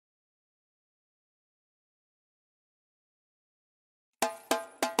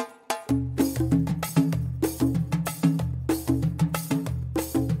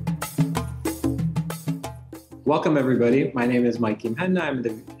Welcome, everybody. My name is Mike Kimhenna. I'm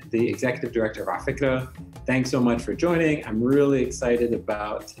the Executive Director of Afikra. Thanks so much for joining. I'm really excited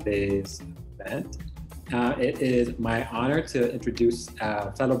about today's event. It is my honor to introduce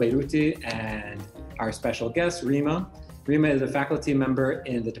fellow Beiruti and our special guest, Rima. Rima is a faculty member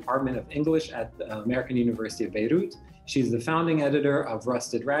in the Department of English at the American University of Beirut. She's the founding editor of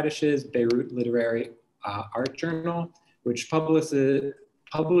Rusted Radishes, Beirut Literary Art Journal, which publishes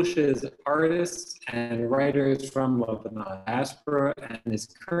artists and writers from Lebanon Diaspora and is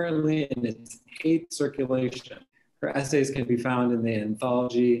currently in its 8th circulation. Her essays can be found in the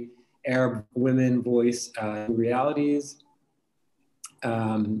anthology Arab Women Voice Realities.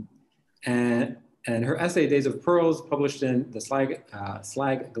 And her essay, Days of Pearls, published in the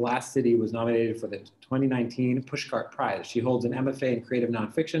Slag Glass City, was nominated for the 2019 Pushcart Prize. She holds an MFA in creative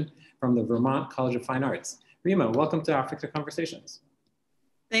nonfiction from the Vermont College of Fine Arts. Rima, welcome to Afikra Conversations.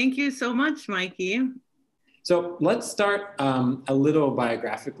 Thank you so much, Mikey. So let's start a little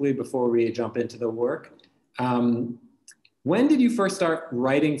biographically before we jump into the work. When did you first start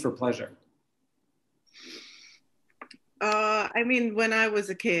writing for pleasure? I mean, when I was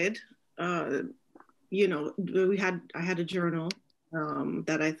a kid, you know, I had a journal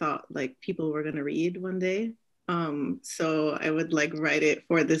that I thought like people were gonna read one day. So I would like write it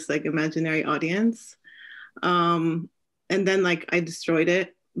for this like imaginary audience. And then like I destroyed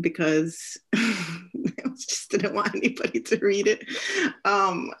it because I just didn't want anybody to read it.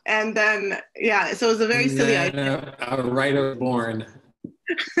 And then, yeah, so it was a very silly idea. A writer born.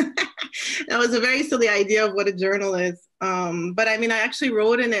 That was a very silly idea of what a journal is. But I mean, I actually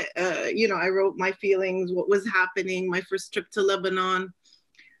wrote in it, you know, I wrote my feelings, what was happening, my first trip to Lebanon.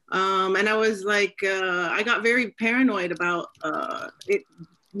 And I was like, I got very paranoid about it,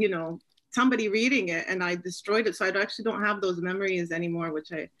 you know, somebody reading it, and I destroyed it. So I actually don't have those memories anymore,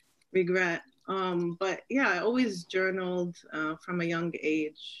 which I regret. But yeah, I always journaled from a young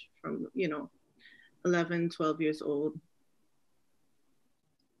age, from, you know, 11, 12 years old.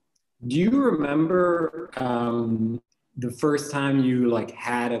 Do you remember the first time you like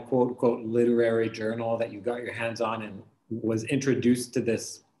had a quote unquote literary journal that you got your hands on and was introduced to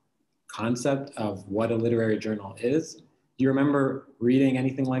this concept of what a literary journal is? Do you remember reading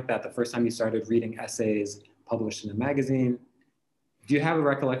anything like that the first time you started reading essays published in a magazine? Do you have a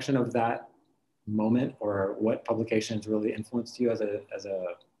recollection of that moment or what publications really influenced you as a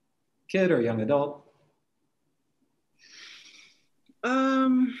kid or young adult?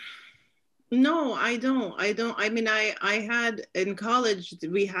 No, I don't. I mean, I had in college,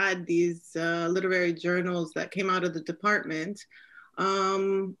 we had these literary journals that came out of the department.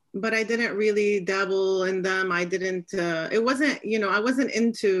 But I didn't really dabble in them. I didn't, it wasn't, you know, I wasn't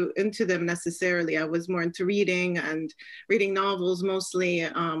into them necessarily. I was more into reading and reading novels, mostly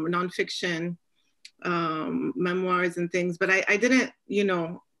nonfiction, memoirs and things. But I didn't, you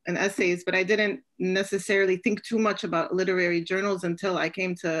know, and essays, but I didn't necessarily think too much about literary journals until I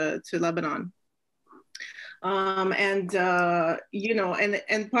came to Lebanon. You know,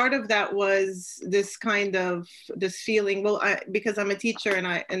 and part of that was this kind of this feeling, well, because I'm a teacher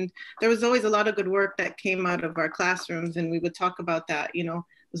and there was always a lot of good work that came out of our classrooms, and we would talk about that, you know,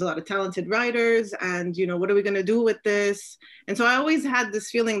 there's a lot of talented writers, and, you know, what are we going to do with this? And so I always had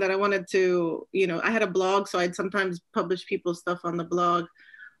this feeling that I wanted to, you know, I had a blog, so I'd sometimes publish people's stuff on the blog.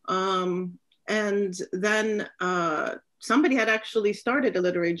 And then somebody had actually started a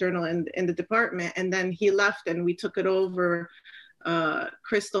literary journal in the department, and then he left and we took it over.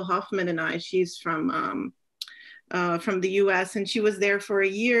 Crystal Hoffman and I, she's from the US, and she was there for a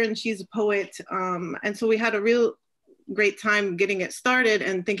year, and she's a poet. And so we had a real great time getting it started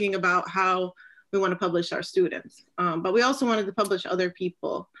and thinking about how we want to publish our students. But we also wanted to publish other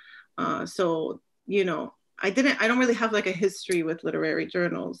people. So, you know, I don't really have like a history with literary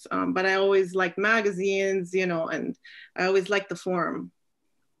journals, but I always liked magazines, you know, and I always liked the form.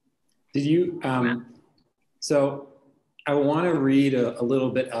 Did you, so I want to read a little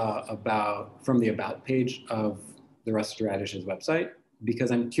bit from the About page of the Rusted Radishes website,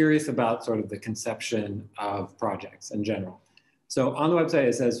 because I'm curious about sort of the conception of projects in general. So on the website,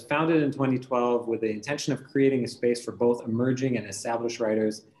 it says, founded in 2012 with the intention of creating a space for both emerging and established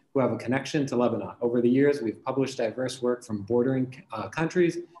writers who have a connection to Lebanon. Over the years, we've published diverse work from bordering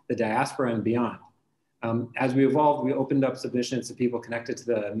countries, the diaspora, and beyond. As we evolved, we opened up submissions to people connected to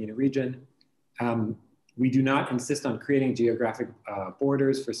the MENA region. We do not insist on creating geographic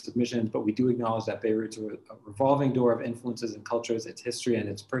borders for submissions, but we do acknowledge that Beirut's a revolving door of influences and cultures, its history and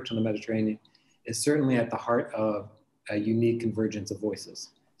its perch on the Mediterranean is certainly at the heart of a unique convergence of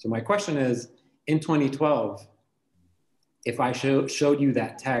voices. So my question is, in 2012, if I showed you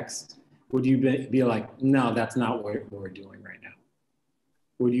that text, would you be like, no, that's not what we're doing right now?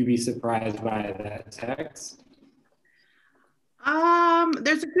 Would you be surprised by that text?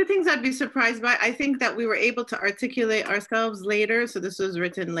 There's a few things I'd be surprised by. I think that we were able to articulate ourselves later. So this was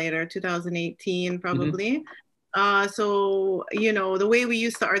written later, 2018 probably. Mm-hmm. So, you know, the way we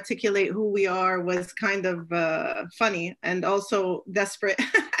used to articulate who we are was kind of funny and also desperate.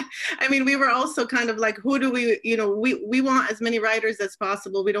 I mean, we were also kind of like, who do we, you know, we want as many writers as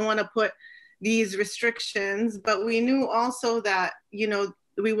possible. We don't want to put these restrictions, but we knew also that, you know,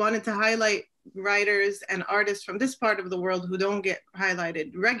 we wanted to highlight writers and artists from this part of the world who don't get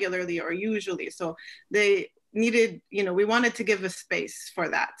highlighted regularly or usually. So they needed, you know, we wanted to give a space for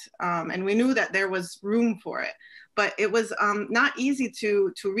that. And we knew that there was room for it, but it was not easy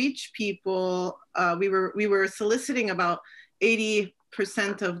to reach people. We were soliciting about 80%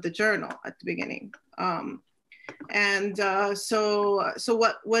 of the journal at the beginning. So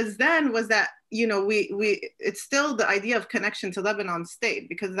what was then was that, you know, it's still the idea of connection to Lebanon stayed,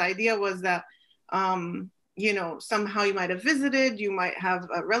 because the idea was that, you know, somehow you might have visited, you might have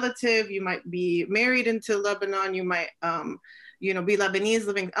a relative, you might be married into Lebanon, you might, you know, be Lebanese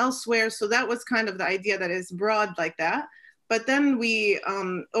living elsewhere. So that was kind of the idea that is broad like that. But then we,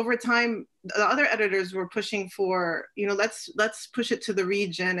 over time, the other editors were pushing for, you know, let's push it to the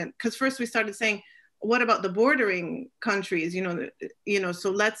region. And because first we started saying, what about the bordering countries? You know,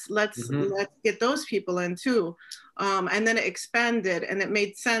 so let's get those people in too. And then it expanded and it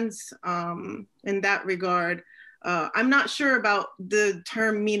made sense in that regard. I'm not sure about the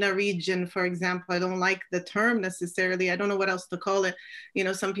term MENA region, for example. I don't like the term necessarily. I don't know what else to call it. You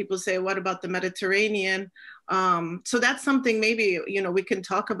know, some people say, what about the Mediterranean? So that's something maybe, you know, we can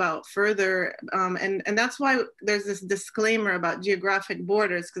talk about further. And that's why there's this disclaimer about geographic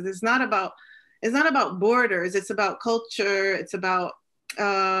borders, because it's not about borders, it's about culture, it's about,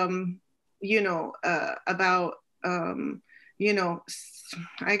 you know, you know,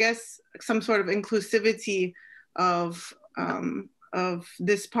 I guess some sort of inclusivity of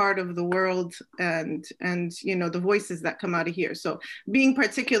this part of the world and, you know, the voices that come out of here. So being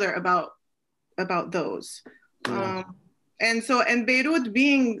particular about those. Yeah. And Beirut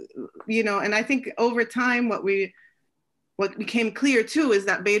being, you know, and I think over time, what became clear too is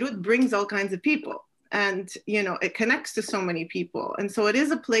that Beirut brings all kinds of people, and, you know, it connects to so many people. And so it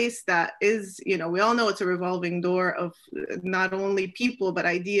is a place that is, you know, we all know it's a revolving door of not only people, but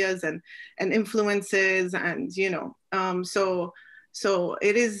ideas and influences. And, you know, so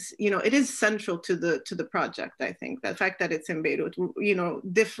it is, you know, it is central to the project. I think the fact that it's in Beirut, you know,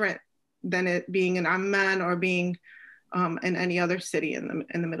 different than it being in Amman or being in any other city in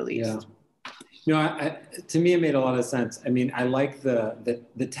the Middle East. Yeah. You know, to me, it made a lot of sense. I mean, I like the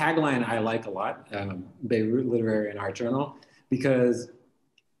tagline. I like a lot, Beirut Literary and Art Journal, because,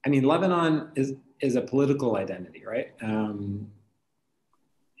 I mean, Lebanon is a political identity, right? And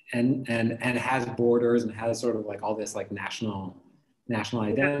has borders and has sort of like all this like national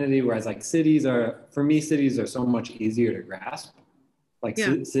identity, whereas like cities are so much easier to grasp. Like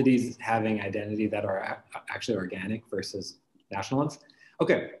cities having identity that are actually organic versus national ones.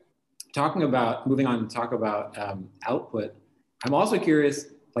 Okay. Moving on to talk about output, I'm also curious,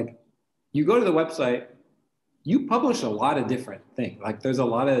 like, you go to the website, you publish a lot of different things. Like, there's a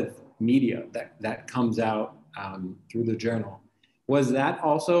lot of media that comes out through the journal. Was that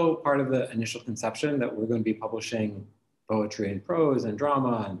also part of the initial conception, that we're going to be publishing poetry and prose and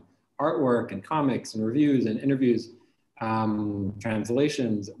drama and artwork and comics and reviews and interviews,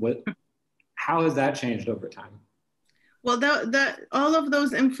 translations? How has that changed over time? Well, all of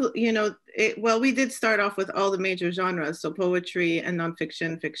those, you know, we did start off with all the major genres, so poetry and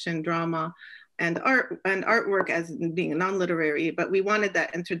nonfiction, fiction, drama, and artwork as being non-literary, but we wanted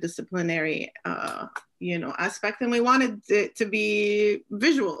that interdisciplinary, you know, aspect, and we wanted it to be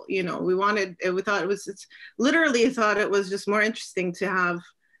visual. You know, we thought it was just more interesting to have,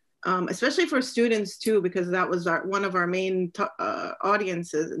 especially for students too, because that was one of our main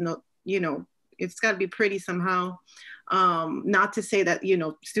audiences. You know, it's got to be pretty somehow. Not to say that, you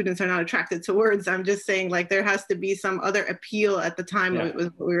know, students are not attracted to words. I'm just saying, like, there has to be some other appeal at the time. Yeah. It was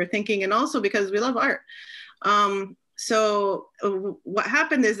what we were thinking, and also because we love art. So what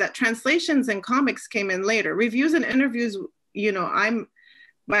happened is that translations and comics came in later. Reviews and interviews, you know,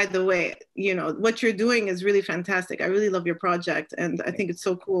 by the way, you know, what you're doing is really fantastic. I really love your project, and I think it's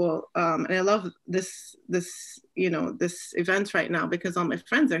so cool. And I love this, you know, this event right now because all my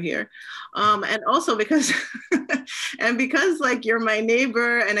friends are here. And also because, like, you're my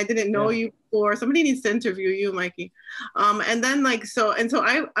neighbor and I didn't know you before. Somebody needs to interview you, Mikey. And then like, so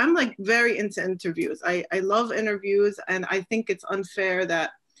I'm like very into interviews. I love interviews, and I think it's unfair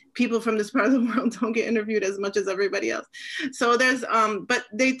that people from this part of the world don't get interviewed as much as everybody else. So there's, but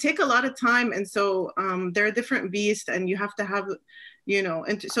they take a lot of time. And so they're a different beast, and you have to have, you know,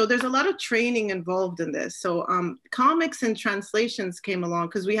 and so there's a lot of training involved in this. So comics and translations came along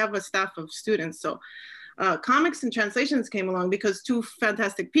because we have a staff of students. So comics and translations came along because two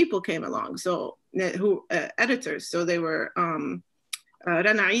fantastic people came along. So who editors. So they were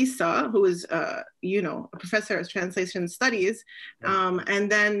Rana Isa, who is, you know, a professor of translation studies,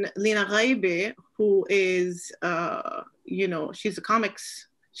 and then Lina Ghaibe, who is, you know, she's a comics.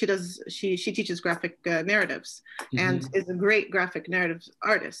 She teaches graphic narratives and is a great graphic narrative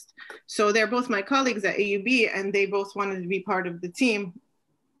artist. So they're both my colleagues at AUB, and they both wanted to be part of the team.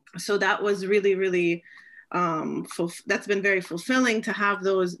 So that was really, really, that's been very fulfilling to have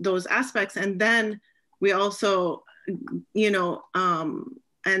those aspects. And then we also, you know,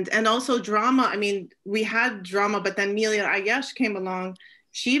 and also drama. I mean, we had drama, but then Melia Ayash came along.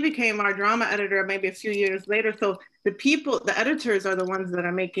 She became our drama editor maybe a few years later. So the editors are the ones that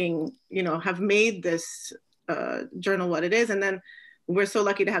are making, you know, have made this journal what it is. And then we're so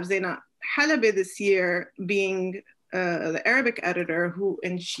lucky to have Zaina Halabi this year being the Arabic editor, who,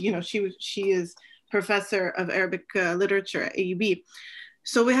 and she, you know, she is professor of Arabic literature at AUB.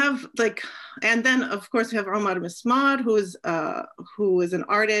 So we have like, and then of course we have Omar Mismar, who is an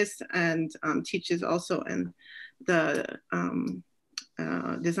artist and teaches also in the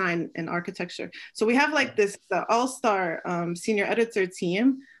design and architecture. So we have like this all-star senior editor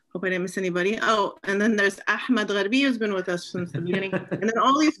team. Hope I didn't miss anybody. Oh, and then there's Ahmed Gharbi, who's been with us since the beginning. And then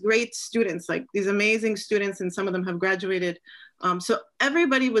all these great students, like these amazing students, and some of them have graduated. So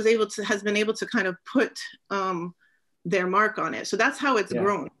everybody has been able to kind of put their mark on it. So that's how it's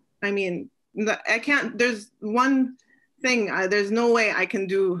grown. I mean, there's one thing, there's no way I can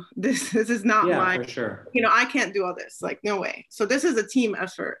do this. This is not my, for sure. You know, I can't do all this, like no way. So this is a team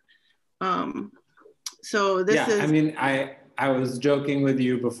effort. So this is. I mean, I was joking with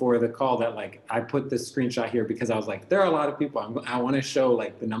you before the call that like, I put this screenshot here because I was like, there are a lot of people. I want to show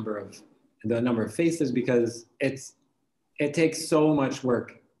like the number of faces, because it takes so much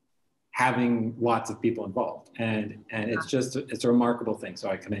work having lots of people involved, and it's a remarkable thing. So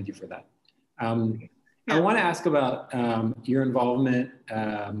I commend you for that. I want to ask about your involvement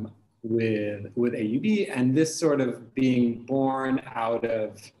with AUB, and this sort of being born out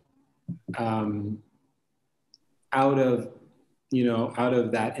of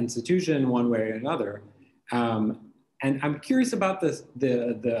that institution one way or another. And I'm curious about the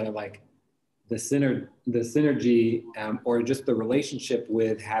synergy or just the relationship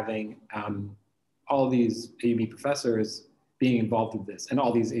with having all these AUB professors being involved with this and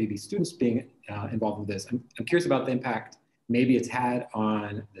all these AUB students being involved with this. I'm curious about the impact maybe it's had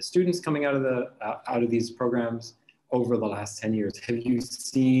on the students coming out of these programs over the last 10 years. Have you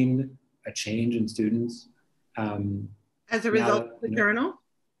seen a change in students? As a result of the journal?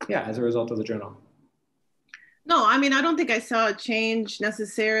 Yeah, as a result of the journal. No, I mean, I don't think I saw a change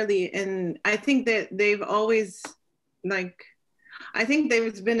necessarily. And I think that they've always, like, I think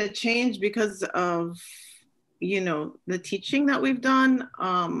there's been a change because of, you know, the teaching that we've done.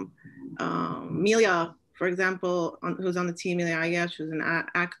 Melia, for example, who's on the team, Melia Ayash, who's an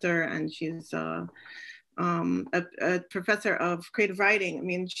actor, and she's a professor of creative writing. I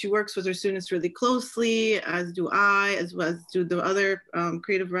mean, she works with her students really closely, as do I, as well as do the other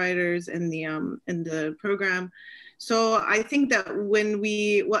creative writers in the program. So I think that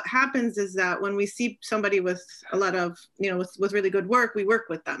what happens is that when we see somebody with a lot of, you know, with really good work, we work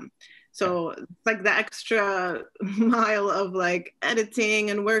with them. So it's like the extra mile of like editing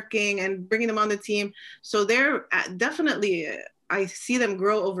and working and bringing them on the team. So they're definitely, I see them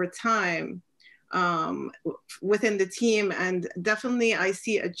grow over time within the team, and definitely I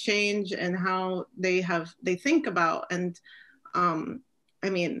see a change in how they think about. And I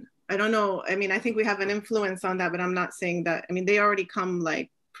mean, I don't know, I mean, I think we have an influence on that, but I'm not saying that. I mean, they already come like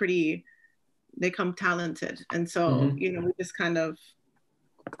they come talented, and so you know, we just kind of,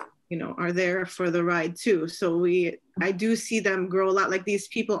 you know, are there for the ride too. So I do see them grow a lot, like these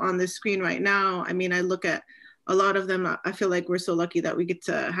people on the screen right now. I mean, I look at a lot of them. I feel like we're so lucky that we get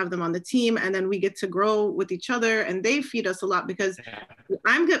to have them on the team, and then we get to grow with each other, and they feed us a lot, because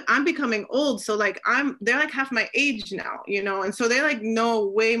I'm becoming old. So like they're like half my age now, you know, and so they like know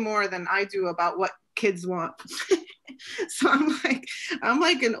way more than I do about what kids want. So I'm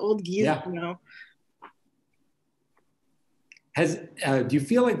like an old geezer, you know. Do you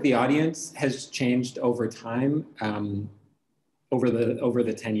feel like the audience has changed over time, over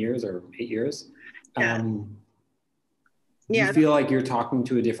the 10 years or 8 years? Do you feel like you're talking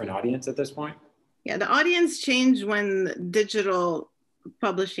to a different audience at this point? Yeah, the audience changed when digital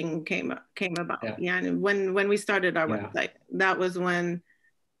publishing came about. Yeah. Yeah, and when we started our Yeah. website, that was when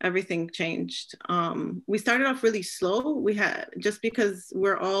everything changed. We started off really slow. We had, just because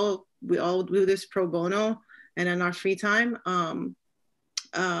we all do this pro bono and in our free time.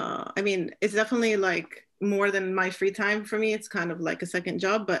 I mean, it's definitely like more than my free time for me. It's kind of like a second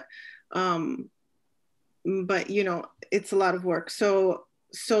job, but you know, it's a lot of work. So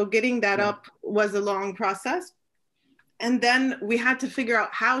getting that up was a long process. And then we had to figure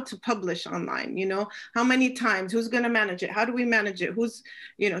out how to publish online, you know, how many times, who's going to manage it? How do we manage it? Who's,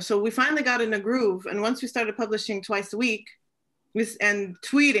 you know, so we finally got in a groove. And once we started publishing twice a week and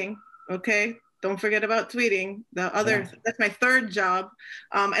tweeting, okay, don't forget about tweeting. That's my third job.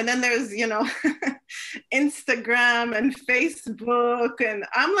 And then there's, you know, Instagram and Facebook. And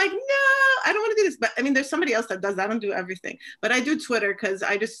I'm like, no, I don't want to do this. But I mean, there's somebody else that does that. I don't do everything. But I do Twitter because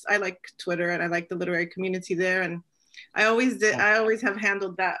I like Twitter and I like the literary community there. And I always have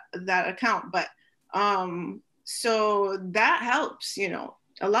handled that account. But so that helps, you know,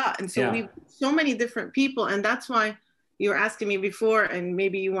 a lot. And so we so many different people. And that's why you were asking me before, and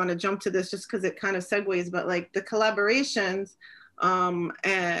maybe you want to jump to this just because it kind of segues, but like the collaborations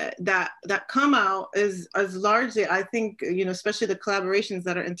that come out is largely, I think, you know, especially the collaborations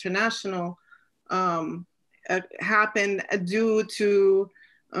that are international, happen due to,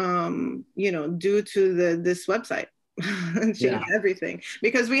 you know, due to this website. Changed everything,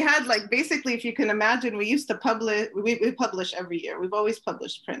 because we had, like, basically, if you can imagine, we used to publish, we publish every year. We've always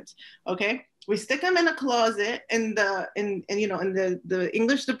published print. Okay, we stick them in a closet in the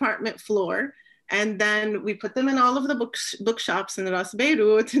English department floor, and then we put them in all of the bookshops in Ras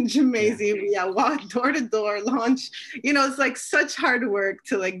Beirut and Jumeirah. We walk door to door, launch. You know, it's like such hard work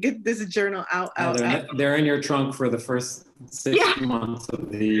to like get this journal out. They're in your trunk for the first 6 months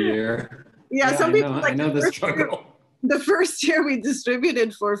of the year. Some people I know the struggle. The first year we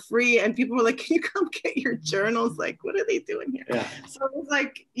distributed for free, and people were like, can you come get your journals? Like, what are they doing here? So it was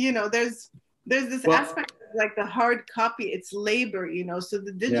like, you know, there's this aspect of like the hard copy, it's labor, you know, so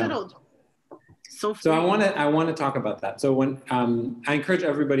the digital. So I want to talk about that. So when I encourage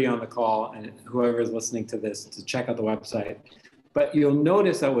everybody on the call and whoever is listening to this to check out the website, but you'll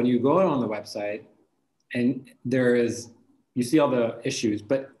notice that when you go on the website and you see all the issues,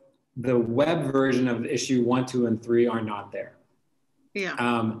 but the web version of issue 1, 2, and 3 are not there.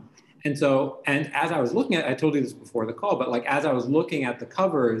 And as I was looking at, I told you this before the call, but like, as I was looking at the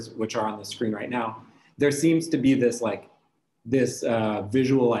covers, which are on the screen right now, there seems to be this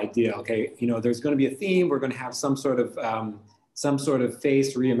visual idea. Okay, you know, there's going to be a theme. We're going to have some sort of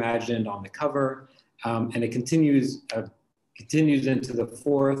face reimagined on the cover, and it continues into the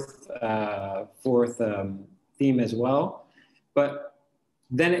fourth theme as well. But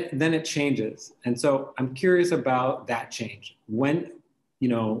then it changes, and so I'm curious about that change. When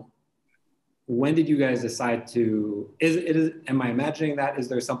did you guys decide to? Am I imagining that? Is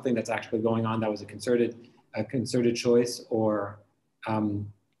there something that's actually going on that was a concerted choice, or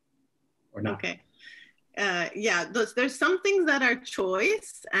not? Okay. There's some things that are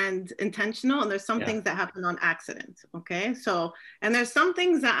choice and intentional, and there's some things that happen on accident. Okay, so, and there's some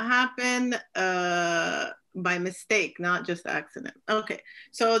things that happen by mistake, not just accident. Okay,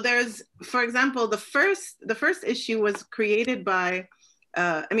 so there's, for example, the first issue was created by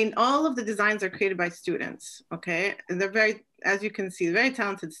all of the designs are created by students. Okay, and they're very, as you can see, very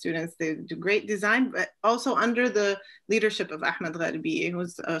talented students. They do great design, but also under the leadership of Ahmed Gharibi,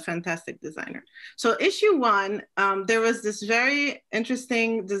 who's a fantastic designer. So issue 1, there was this very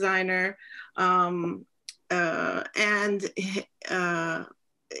interesting designer,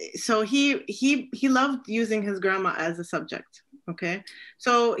 so he loved using his grandma as a subject. Okay,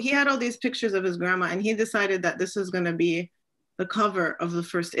 so he had all these pictures of his grandma, and he decided that this was going to be the cover of the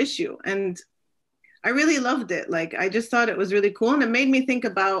first issue. And I really loved it. Like, I just thought it was really cool. And it made me think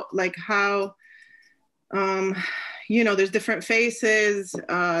about like how, you know, there's different faces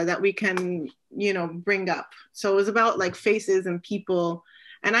that we can, you know, bring up. So it was about like faces and people.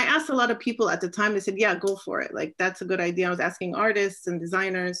 And I asked a lot of people at the time, they said, yeah, go for it. Like, that's a good idea. I was asking artists and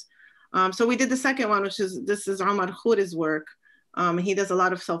designers. So we did the second one, this is Omar Khouri's work. He does a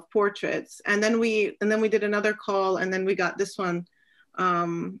lot of self-portraits. And then we did another call, and then we got this one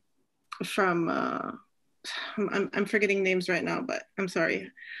from, I'm forgetting names right now, but I'm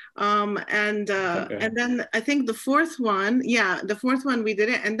sorry. And then I think the fourth one we did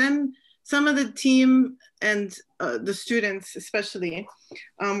it. And then some of the team and the students especially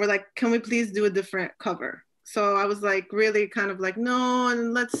were like, can we please do a different cover? So I was like, really kind of like, no,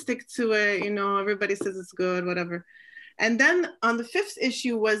 and let's stick to it. You know, everybody says it's good, whatever. And then on the 5th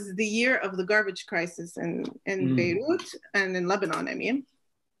issue was the year of the garbage crisis in Beirut and in Lebanon, I mean.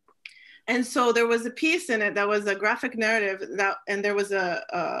 And so there was a piece in it that was a graphic narrative and there was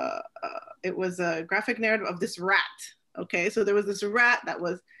it was a graphic narrative of this rat. Okay, so there was this rat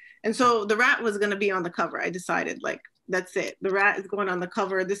and so the rat was going to be on the cover. I decided, like, that's it. The rat is going on the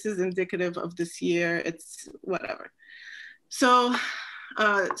cover. This is indicative of this year. It's whatever. So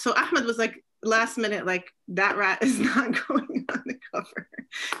Ahmed was like, last minute, like, that rat is not going on the cover.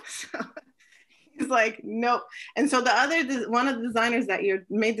 So he's like, nope. And so one of the designers that year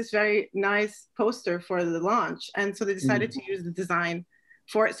made this very nice poster for the launch. And so they decided to use the design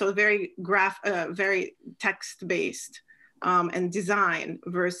for it. So very very text-based and design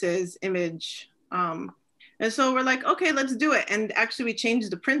versus image. And so we're like, okay, let's do it. And actually we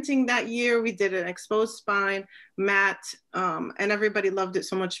changed the printing that year. We did an exposed spine, matte, and everybody loved it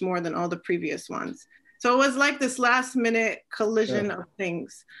so much more than all the previous ones. So it was like this last minute collision of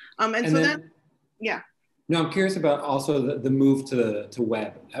things. And so then, yeah. No, I'm curious about also the move to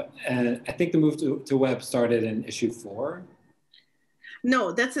web. And I think the move to web started in issue 4.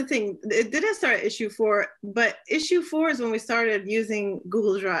 No, that's the thing. It didn't start at issue 4, but issue 4 is when we started using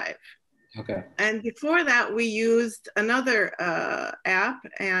Google Drive. Okay. And before that, we used another app,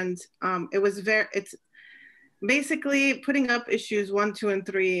 and it's basically putting up issues 1, 2, and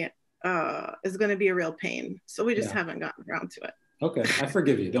 3 is going to be a real pain. So we just haven't gotten around to it. Okay, I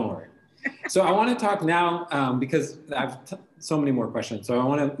forgive you. Don't worry. So I want to talk now because I have so many more questions. So I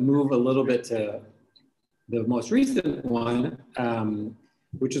want to move a little bit to the most recent one,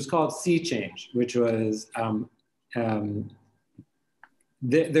 which is called Sea Change, which was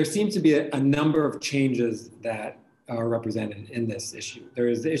there seems to be a number of changes that are represented in this issue.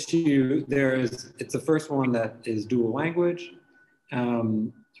 It's the first one that is dual language,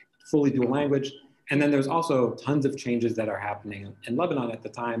 fully dual language. And then there's also tons of changes that are happening in Lebanon at the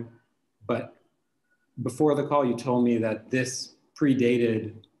time. But before the call, you told me that this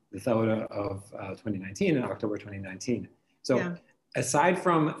predated the Thawra of 2019, in October 2019. So aside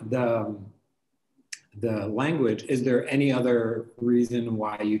from the language, is there any other reason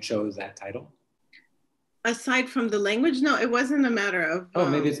why you chose that title? Aside from the language? No, it wasn't a matter of... Oh,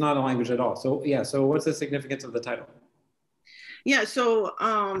 maybe it's not a language at all. So yeah, so what's the significance of the title? Yeah, so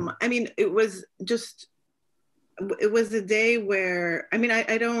I mean, it was a day where, I mean,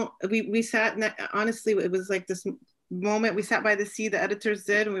 we sat, honestly, it was like this moment, we sat by the sea, the editors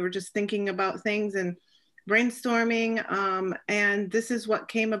did, and we were just thinking about things and brainstorming, and this is what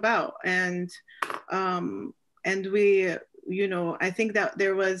came about. And we, you know, I think that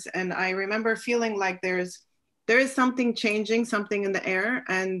there was, and I remember feeling like there is something changing, something in the air,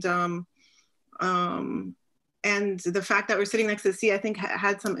 and the fact that we're sitting next to the sea, I think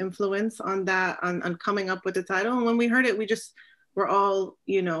had some influence on that, on coming up with the title. And when we heard it, we just were all,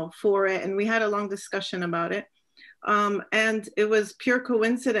 you know, for it, and we had a long discussion about it. And it was pure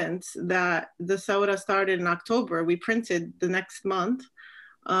coincidence that the Thawra started in October. We printed the next month.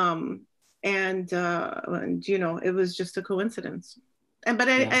 And you know, it was just a coincidence. But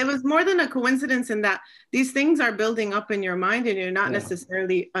it was more than a coincidence in that these things are building up in your mind and you're not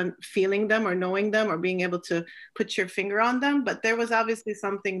necessarily feeling them or knowing them or being able to put your finger on them. But there was obviously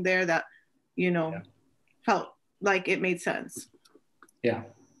something there that, you know, felt like it made sense. Yeah,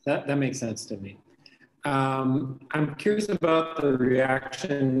 that makes sense to me. I'm curious about the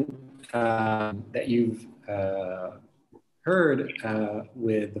reaction that you've heard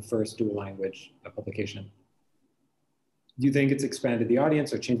with the first dual language publication. Do you think it's expanded the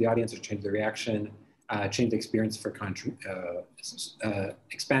audience or changed the audience or changed the reaction, changed the experience for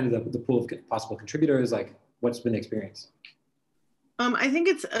expanded the pool of possible contributors? Like, what's been the experience? I think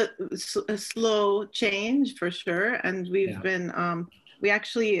it's a slow change for sure. And we've been, we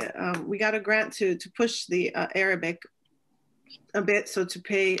actually, we got a grant to push the Arabic a bit. So to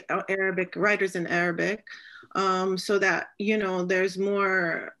pay Arabic writers in Arabic so that, you know, there's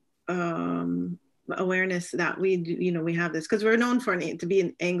more awareness that we, you know, we have this, because we're known for to be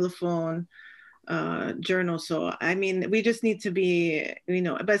an Anglophone journal. So, I mean, we just need to be, you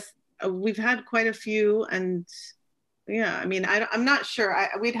know, but we've had quite a few, and yeah, I mean, I'm not sure.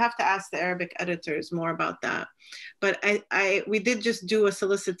 We'd have to ask the Arabic editors more about that. But we did just do a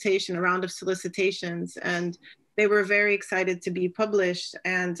round of solicitations, and they were very excited to be published.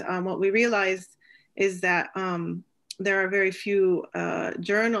 And what we realized is that there are very few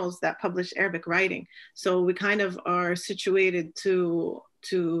journals that publish Arabic writing. So we kind of are situated to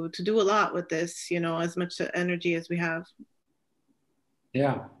do a lot with this, you know, as much energy as we have.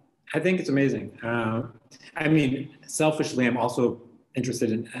 Yeah, I think it's amazing. I mean, selfishly, I'm also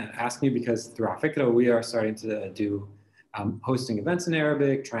interested in asking you, because through afikra, we are starting to do hosting events in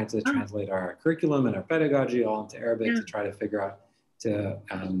Arabic, trying to translate our curriculum and our pedagogy all into Arabic to try to figure out to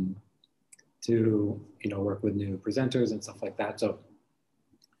work with new presenters and stuff like that. So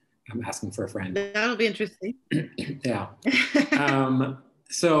I'm asking for a friend. That'll be interesting. Yeah.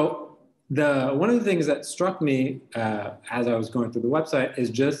 So one of the things that struck me as I was going through the website is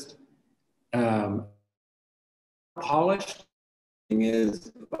just polished thing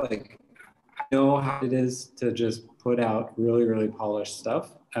is. Like, I know how it is to just put out really, really polished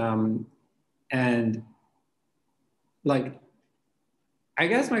stuff. And like, I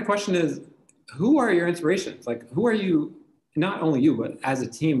guess my question is, who are your inspirations? Like, who are you, not only you, but as a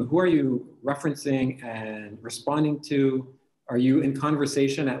team, who are you referencing and responding to? Are you in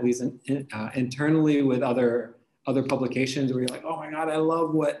conversation, at least internally, with other publications where you're like, oh my God, I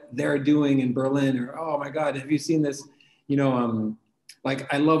love what they're doing in Berlin, or oh my God, have you seen this?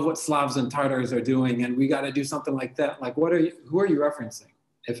 Like, I love what Slavs and Tatars are doing, and we got to do something like that. Like, who are you referencing,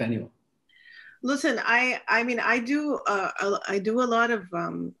 if anyone? Listen, I mean, I do a lot of,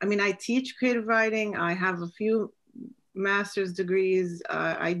 I teach creative writing. I have a few master's degrees.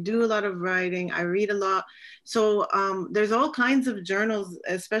 I do a lot of writing. I read a lot. So there's all kinds of journals,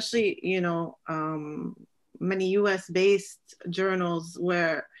 especially, many US based journals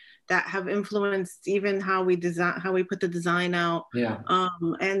that have influenced even how we put the design out. Yeah.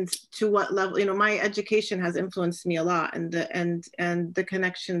 And to what level, my education has influenced me a lot, and the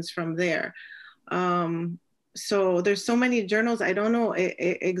connections from there. So there's so many journals. I don't know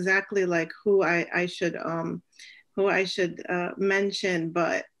exactly like who I should mention,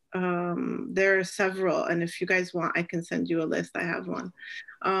 but there are several. And if you guys want, I can send you a list. I have one.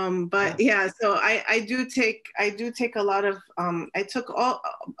 But yeah, so I do take a lot of, I took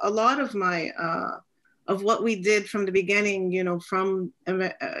a lot of my, of what we did from the beginning, from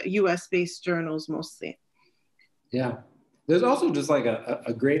US based journals mostly. Yeah. There's also just like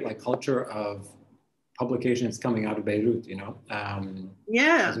a great like culture of publications coming out of Beirut,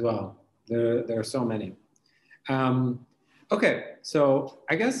 as well. There are so many. Okay, so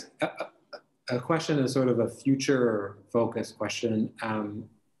I guess a question is sort of a future focused question.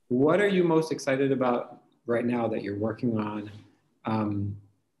 What are you most excited about right now that you're working on?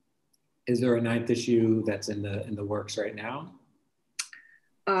 Is there a 9th issue that's in the works right now?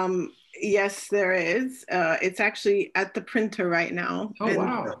 Yes, there is. It's actually at the printer right now. Oh,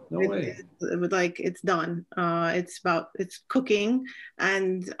 wow. No way. It's done. It's cooking,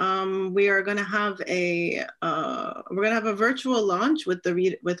 and we are going to have a virtual launch with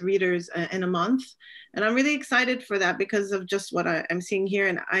readers in a month, and I'm really excited for that because of just what I'm seeing here.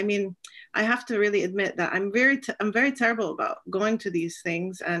 And I mean, I have to really admit that I'm very terrible about going to these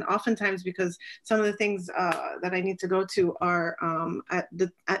things, and oftentimes because some of the things that I need to go to are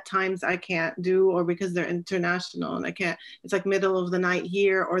at times I can't do, or because they're international and I can't. It's like middle of the night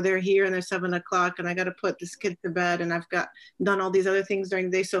here, or they're here and they're 7 o'clock, and I got to put this kid to bed, and I've done all these other things during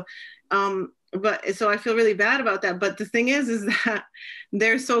the day. So so I feel really bad about that. But the thing is that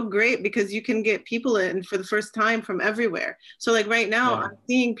they're so great because you can get people in for the first time from everywhere. So like right now, I'm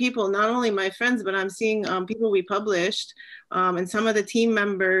seeing people, not only my friends, but I'm seeing people we published and some of the team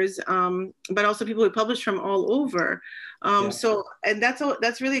members, but also people we published from all over. So, and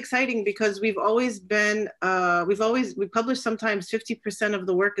that's really exciting because we publish sometimes 50% of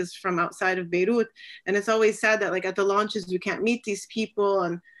the work is from outside of Beirut. And it's always sad that like at the launches, you can't meet these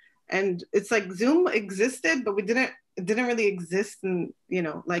people, and it's like Zoom existed, but it didn't really exist, and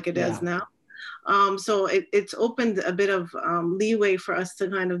like it is now. So it's opened a bit of leeway for us to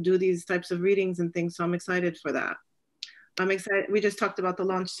kind of do these types of readings and things. So I'm excited for that. I'm excited. We just talked about the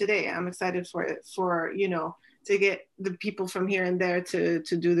launch today. I'm excited for it, to get the people from here and there to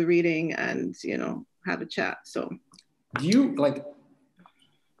do the reading and, have a chat. So do you like,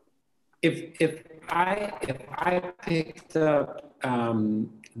 if I picked up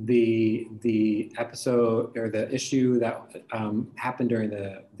the episode or the issue that happened during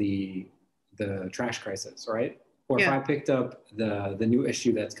the trash crisis, right? Or if I picked up the new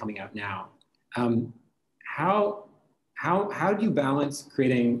issue that's coming out now, how do you balance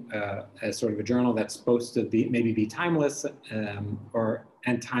creating a sort of a journal that's supposed to be timeless and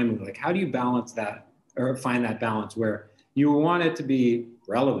timely? Like, how do you balance that, or find that balance where you want it to be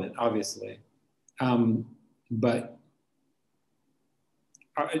relevant, obviously, but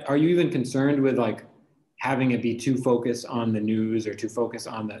are you even concerned with like having it be too focused on the news or too focused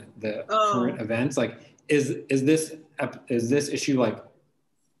on the current events? Like, is this issue like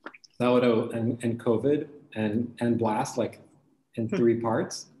sourdough and COVID and blast, like in 3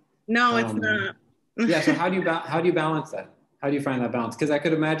 parts? No, it's not. Yeah. So how do you balance that? How do you find that balance? Because I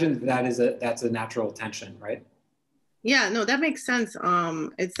could imagine that's a natural tension, right? Yeah, no, that makes sense.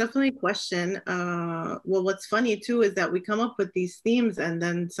 It's definitely a question. Well, what's funny too is that we come up with these themes and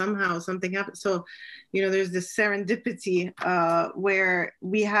then somehow something happens. So, there's this serendipity where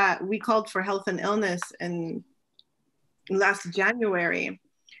we called for health and illness in last January,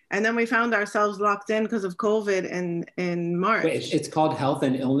 and then we found ourselves locked in because of COVID in March. Wait, it's called health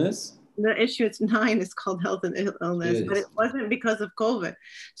and illness? The issue it's 9 is called health and illness, but it wasn't because of COVID.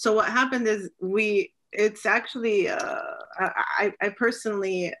 So what happened is it's actually I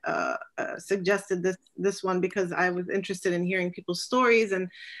personally suggested this one because I was interested in hearing people's stories and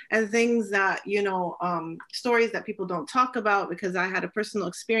things that stories that people don't talk about, because I had a personal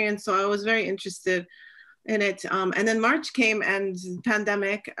experience. So I was very interested in it. And then March came and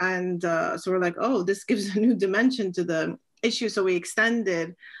pandemic, and so we're like, oh, this gives a new dimension to the issue. So we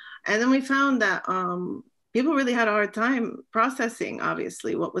extended. And then we found that people really had a hard time processing,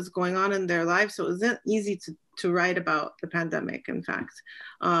 obviously, what was going on in their lives. So it wasn't easy to write about the pandemic, in fact,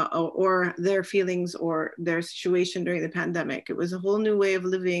 or their feelings or their situation during the pandemic. It was a whole new way of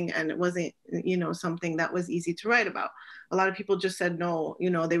living, and it wasn't, something that was easy to write about. A lot of people just said no,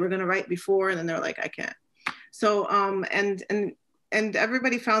 they were going to write before, and then they're like, I can't. So, and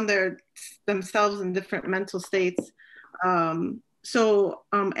everybody found themselves in different mental states. And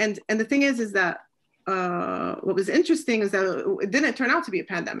the thing is that what was interesting is that it didn't turn out to be a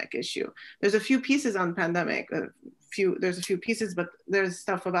pandemic issue. There's a few pieces on pandemic, there's a few pieces, but there's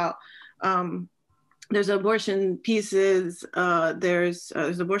stuff about, there's abortion pieces, there's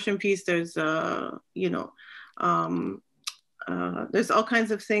abortion piece, there's, there's all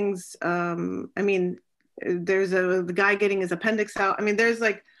kinds of things. There's the guy getting his appendix out. There's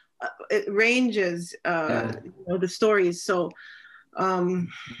like, it ranges, the stories. So,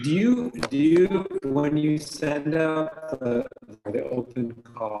 do you when you send out the open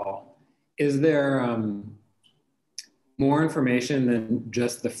call, is there more information than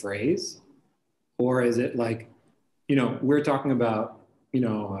just the phrase, or is it like, we're talking about,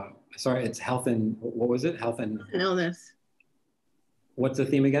 sorry, it's health and what was it? Health and illness. What's the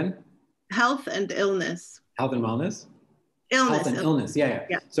theme again? Health and illness. Health and wellness? Illness. Health and illness, yeah.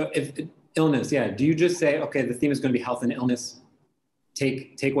 So if illness, do you just say, okay, the theme is going to be health and illness,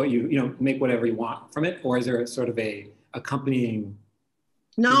 take what make whatever you want from it, or is there a sort of a accompanying?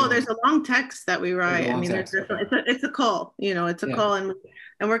 No, there's a long text that we write. It's a call, it's a call, and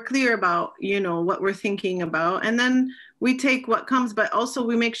we're clear about, what we're thinking about, and then we take what comes, but also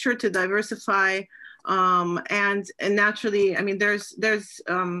we make sure to diversify, and naturally, there's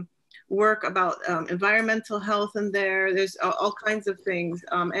work about environmental health in there. There's all kinds of things,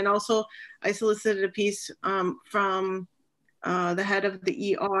 and also I solicited a piece from the head of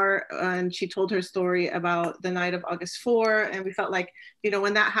the ER, and she told her story about the night of August 4, and we felt like,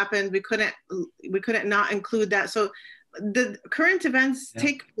 when that happened, we couldn't not include that. So the current events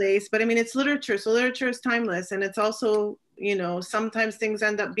take place, but it's literature, so literature is timeless, and it's also, sometimes things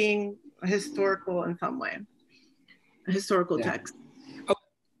end up being historical in some way, a historical text.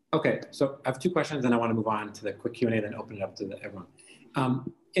 Okay, so I have two questions, and I want to move on to the quick Q&A, then open it up to everyone.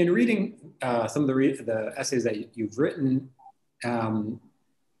 In reading some of the essays that you've written, in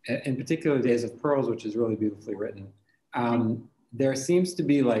particular Days of Pearls, which is really beautifully written, there seems to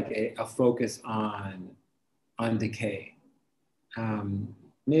be like a focus on decay.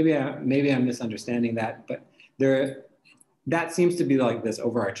 Maybe I'm misunderstanding that, but that seems to be like this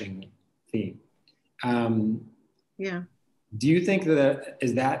overarching theme. Do you think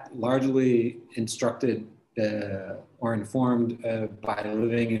that largely instructed or informed by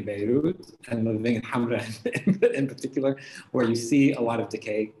living in Beirut and living in Hamra in particular, where you see a lot of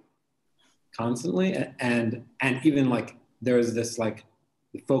decay constantly, and even like there's this like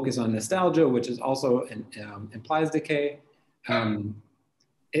focus on nostalgia, which is also implies decay.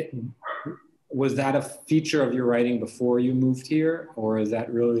 Was that a feature of your writing before you moved here, or is that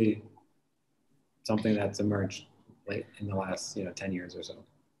really something that's emerged late in the last 10 years or so?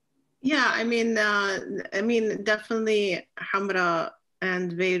 Yeah, definitely Hamra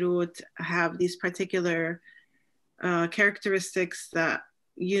and Beirut have these particular characteristics that,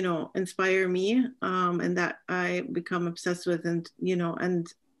 inspire me, and that I become obsessed with, and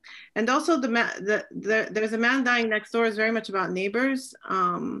also there's a man dying next door is very much about neighbors,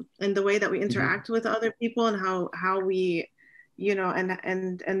 and the way that we interact with other people, and how we,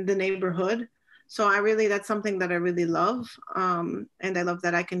 and the neighborhood. So that's something that I really love. And I love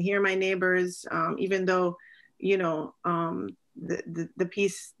that I can hear my neighbors, even though, the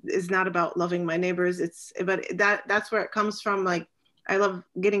piece is not about loving my neighbors. But that's where it comes from. Like, I love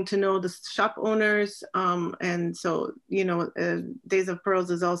getting to know the shop owners. And so, you know, Days of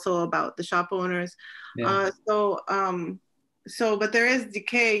Pearls is also about the shop owners. Yeah. But there is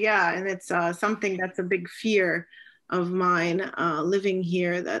decay, yeah, and it's something that's a big fear of mine living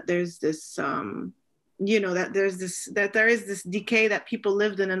here, that there's this, you know, that there is this decay, that people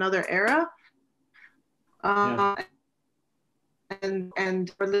lived in another era. Yeah.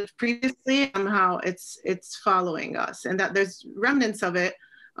 And or lived previously, somehow it's following us, and that there's remnants of it,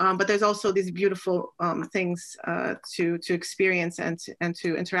 but there's also these beautiful things to experience and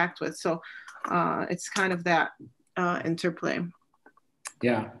to interact with. So it's kind of that interplay.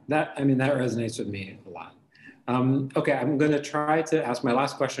 Yeah, that resonates with me a lot. Okay, I'm going to try to ask my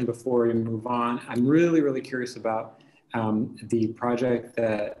last question before we move on. I'm really, really curious about the project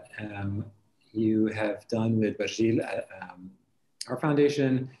that you have done with Bajil, our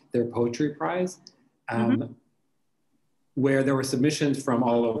foundation, their poetry prize, where there were submissions from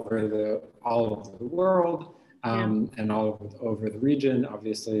all over the world and all over the region,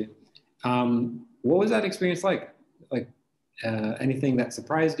 obviously. What was that experience like? Like anything that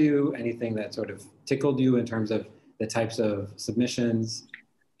surprised you, anything that sort of tickled you in terms of the types of submissions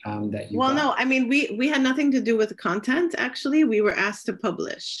that you got? No, I mean, we had nothing to do with the content, actually. We were asked to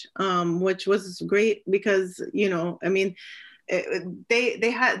publish, which was great because, you know, I mean,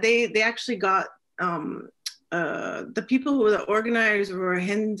 they actually got the people who were the organizers were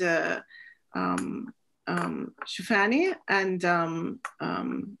Hind Shufani and Zaina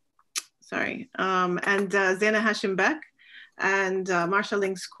Hashim Beck and Marsha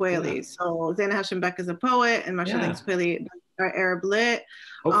Links Quayle. Yeah. So Zaina Hashim Beck is a poet, and Marsha Links Quayle are Arab Lit.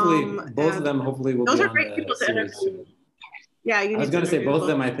 Hopefully, both of them hopefully will be on the series soon. Yeah, I was going to say both of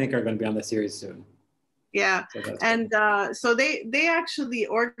them I think are going to be on the series soon. Yeah, so they actually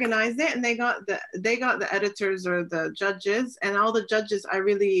organized it, and they got the editors or the judges, and all the judges. I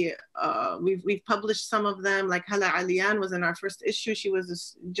really we've published some of them. Like Hala Aliyan was in our first issue. She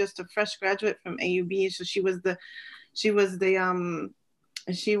was just a fresh graduate from AUB, so she was the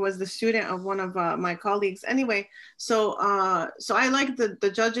student of one of my colleagues. Anyway, so I like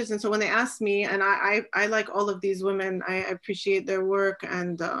the judges, and so when they asked me, and I like all of these women, I appreciate their work,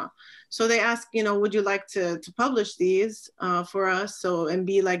 and so they asked, you know, would you like to publish these for us? So, and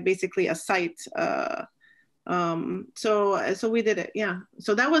be like basically a site. So we did it, yeah.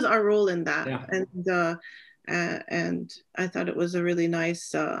 So that was our role in that, and I thought it was a really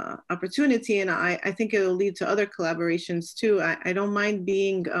nice opportunity, and I think it will lead to other collaborations too. I don't mind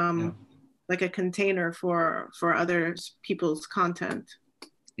being like a container for other people's content.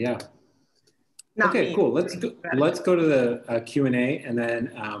 Yeah. Okay, cool. Let's go to the Q&A, and then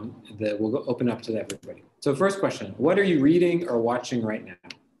we'll open up to everybody. So first question, what are you reading or watching right now?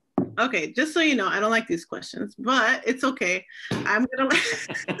 Okay, just so you know, I don't like these questions, but it's okay. I'm gonna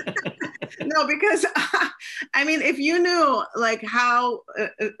no, because I mean, if you knew like how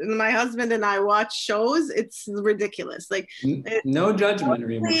my husband and I watch shows, it's ridiculous. Like no judgment,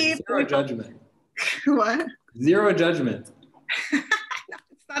 Rima. Zero judgment. What? Zero judgment.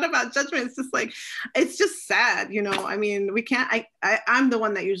 Not about judgment. It's just like, it's just sad, you know. I mean, we can't. I'm the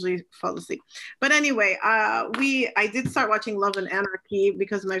one that usually falls asleep. But anyway, I did start watching Love and Anarchy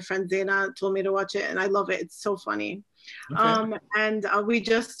because my friend Zaina told me to watch it, and I love it. It's so funny. Okay. And we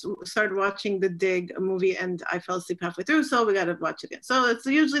just started watching The Dig, a movie, and I fell asleep halfway through, so we got to watch it again. So it's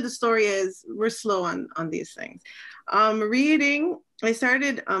usually the story is we're slow on these things. Reading, I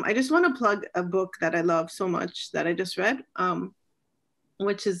started. I just want to plug a book that I love so much that I just read.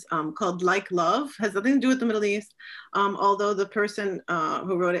 Which is called Like Love, has nothing to do with the Middle East, although the person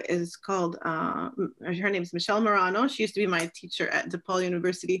who wrote it is called, her name is Michelle Morano. She used to be my teacher at DePaul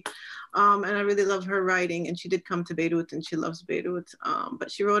University, and I really love her writing, and she did come to Beirut, and she loves Beirut,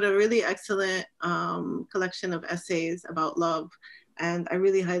 but she wrote a really excellent collection of essays about love, and I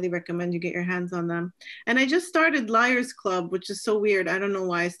really highly recommend you get your hands on them. And I just started Liars Club, which is so weird. I don't know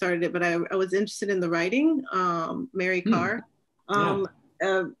why I started it, but I was interested in the writing, Mary Carr.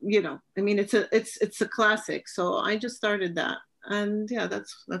 You know, I mean, it's a classic. So I just started that, and yeah,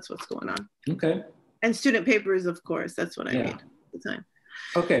 that's what's going on. Okay. And student papers, of course. That's what I read at the time.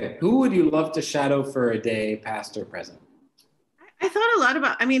 Okay, who would you love to shadow for a day, past or present? I thought a lot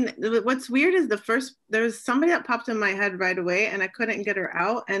about. I mean, what's weird is there's somebody that popped in my head right away, and I couldn't get her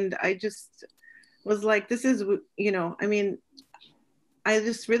out, and I just was like, this is, you know, I mean, I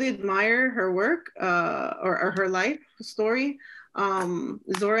just really admire her work or her life story.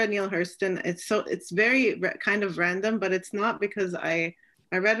 Zora Neale Hurston. It's very kind of random, but it's not, because I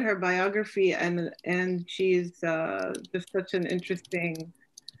read her biography, and she's just such an interesting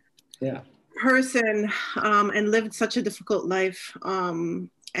person, and lived such a difficult life,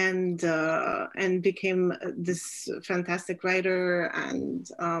 and became this fantastic writer. And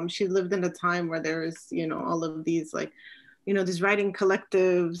she lived in a time where there was, you know, all of these like, you know, these writing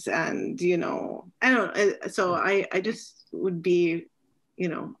collectives, and, you know, I don't know. So I just would be, you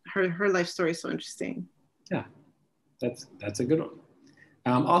know, her life story is so interesting. Yeah, that's a good one.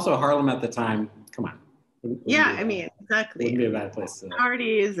 Also, Harlem at the time, come on. Yeah, I mean, exactly. Wouldn't be a bad place to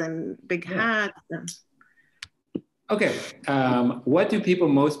parties and big hats. And... Okay, what do people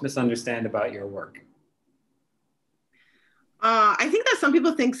most misunderstand about your work? I think that some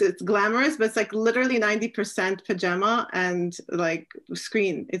people think it's glamorous, but it's like literally 90% pajama and like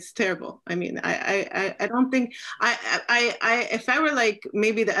screen. It's terrible. I mean, I don't think if I were like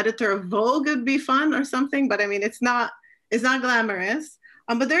maybe the editor of Vogue, it'd be fun or something. But I mean, it's not glamorous.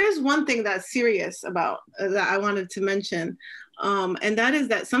 But there is one thing that's serious about that I wanted to mention. And that is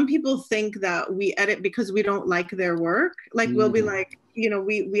that some people think that we edit because we don't like their work. Like we'll be like, you know,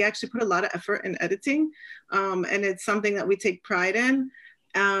 we actually put a lot of effort in editing, and it's something that we take pride in.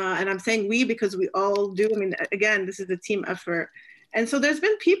 And I'm saying we because we all do. I mean, again, this is a team effort. And so there's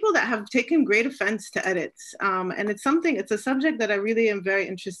been people that have taken great offense to edits. And it's a subject that I really am very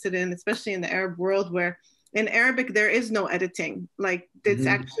interested in, especially in the Arab world, where in Arabic, there is no editing. Like it's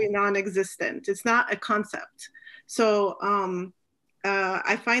actually non-existent. It's not a concept. So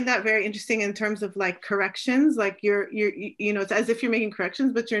I find that very interesting in terms of like corrections. Like you know, it's as if you're making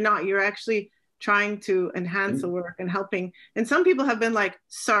corrections, but you're not. You're actually trying to enhance the work and helping. And some people have been like,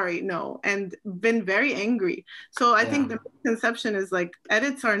 sorry, no, and been very angry. So I think the misconception is like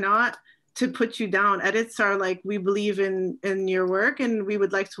edits are not to put you down. Edits are like, we believe in your work and we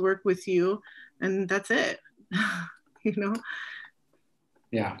would like to work with you. And that's it, you know?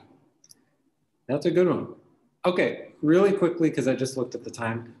 Yeah, that's a good one. Okay, really quickly, because I just looked at the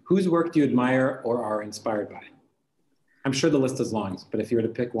time, whose work do you admire or are inspired by? I'm sure the list is long, but if you were to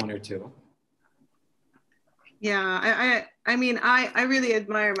pick one or two. Yeah, I mean, I really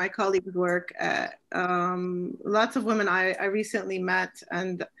admire my colleagues' work. Lots of women I recently met,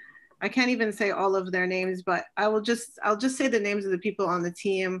 and I can't even say all of their names, but I'll just say the names of the people on the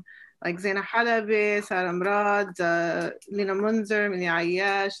team. Like Zaina Halabi, Sarah Mrad, Lina Munzer, Mini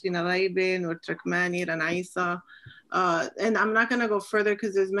Ayash, Lina Raibe, Nur Trakmani, Rana Isa. And I'm not gonna go further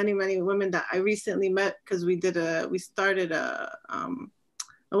because there's many women that I recently met because we started a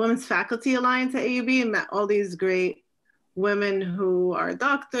women's faculty alliance at AUB and met all these great women who are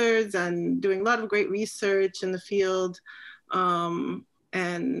doctors and doing a lot of great research in the field,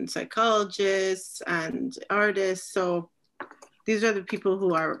 and psychologists and artists. So these are the people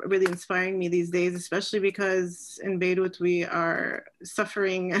who are really inspiring me these days, especially because in Beirut, we are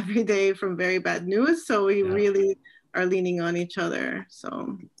suffering every day from very bad news. So we really are leaning on each other,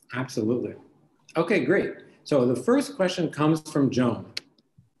 so. Absolutely. Okay, great. So the first question comes from Joan.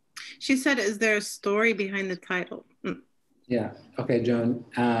 She said, is there a story behind the title? Yeah, okay, Joan.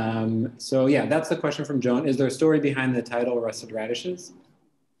 So yeah, that's the question from Joan. Is there a story behind the title Rusted Radishes?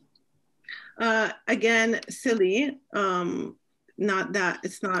 Again, silly. Not that,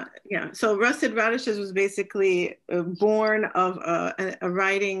 it's not, yeah. So Rusted Radishes was basically born of a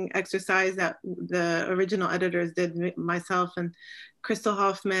writing exercise that the original editors did, myself and Crystal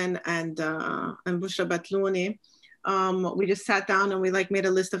Hoffman and Bushra Batlouni. We just sat down and we like made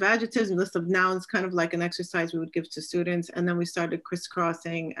a list of adjectives and a list of nouns, kind of like an exercise we would give to students. And then we started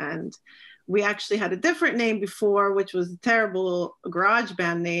crisscrossing, and we actually had a different name before, which was a terrible garage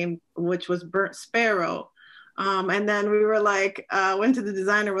band name, which was Burnt Sparrow. And then we were like, went to the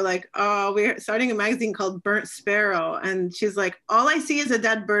designer, we're like, oh, we're starting a magazine called Burnt Sparrow. And she's like, all I see is a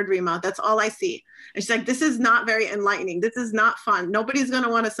dead bird, Rima. That's all I see. And she's like, this is not very enlightening. This is not fun. Nobody's going to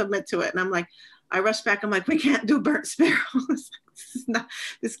want to submit to it. And I'm like, I rushed back. I'm like, we can't do Burnt Sparrow.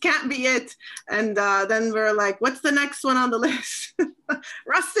 This can't be it. And then we're like, what's the next one on the list?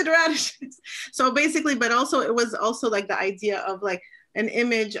 Rusted Radishes. So basically, but also it was also like the idea of like, an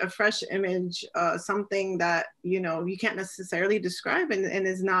image, a fresh image, something that, you know, you can't necessarily describe and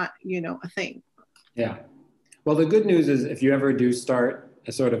is not, you know, a thing. Yeah. Well, the good news is if you ever do start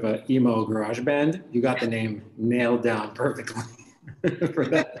a sort of a emo garage band, you got the name nailed down perfectly for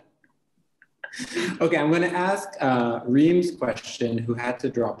that. Okay, I'm going to ask Reem's question, who had to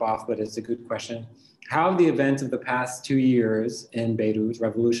drop off, but it's a good question. How have the events of the past 2 years in Beirut,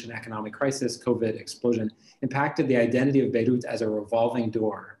 revolution, economic crisis, COVID explosion, impacted the identity of Beirut as a revolving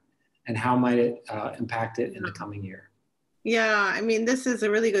door? And how might it impact it in the coming year? Yeah, I mean, this is a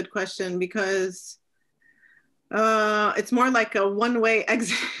really good question because it's more like a one-way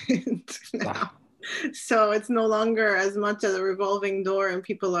exit now. So it's no longer as much as a revolving door, and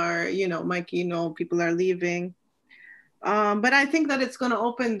people are, you know, Mike, you know, people are leaving. But I think that it's going to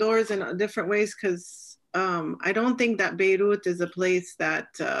open doors in different ways, because I don't think that Beirut is a place that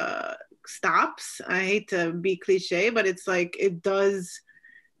stops. I hate to be cliche, but it's like it does,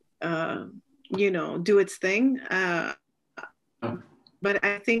 you know, do its thing. But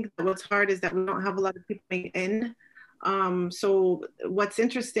I think that what's hard is that we don't have a lot of people coming in. So what's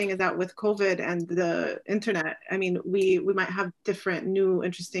interesting is that with COVID and the internet, I mean, we might have different new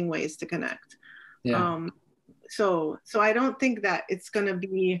interesting ways to connect. Yeah. So I don't think that it's going to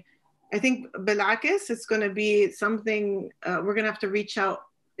be, I think Bilakis, it's going to be something, we're going to have to reach out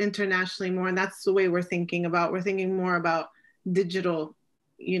internationally more. And that's the way we're thinking about, we're thinking more about digital,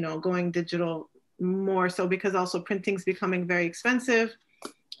 you know, going digital more so, because also printing is becoming very expensive,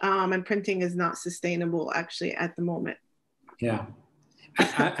 and printing is not sustainable actually at the moment. Yeah.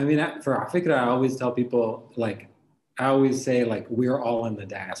 I mean, for afikra, I always tell people, like, I always say, like, we're all in the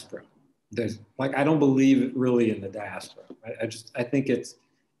diaspora. There's, like, I don't believe really in the diaspora. I think it's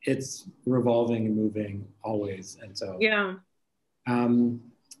revolving and moving always. And so, yeah.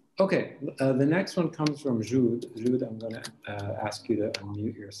 Okay, the next one comes from Jude. Jude, I'm going to ask you to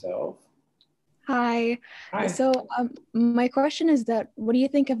unmute yourself. Hi. Hi. So my question is that, what do you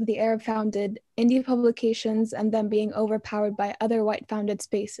think of the Arab-founded indie publications and them being overpowered by other white-founded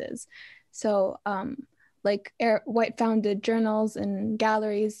spaces? So like white-founded journals and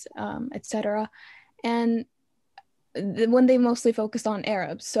galleries, etc. And when they mostly focus on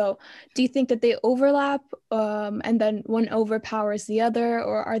Arabs. So do you think that they overlap and then one overpowers the other,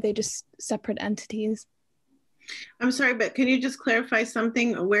 or are they just separate entities? I'm sorry, but can you just clarify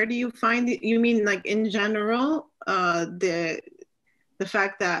something? Where do you find it? You mean like in general, the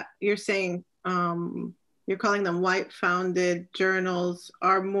fact that you're saying you're calling them white-founded journals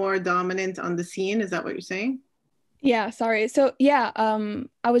are more dominant on the scene? Is that what you're saying? Yeah, sorry. So yeah,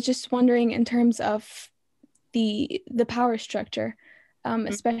 I was just wondering in terms of the power structure,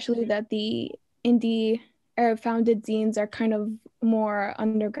 especially that the indie Arab-founded zines are kind of more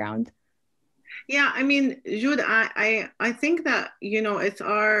underground. Yeah, I mean, Jude, I think that, you know, it's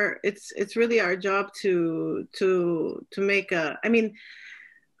really our job to make a, I mean,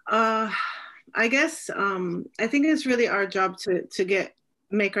 I guess I think it's really our job to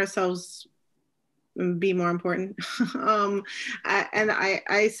make ourselves be more important.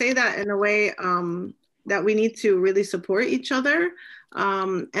 I say that in a way that we need to really support each other,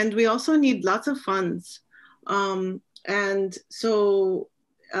 and we also need lots of funds, and so.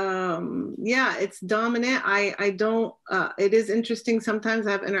 Yeah, it's dominant. I don't, it is interesting. Sometimes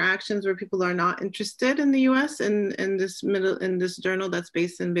I have interactions where people are not interested in the US in this journal that's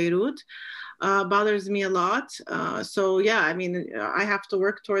based in Beirut. Bothers me a lot. So yeah, I mean, I have to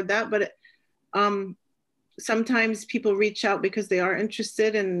work toward that, but sometimes people reach out because they are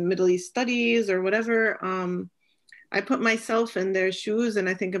interested in Middle East studies or whatever. I put myself in their shoes and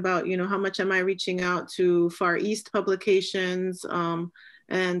I think about, you know, how much am I reaching out to Far East publications,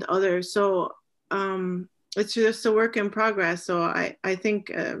 and others. So it's just a work in progress. So I think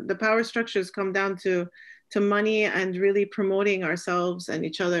the power structures come down to money and really promoting ourselves and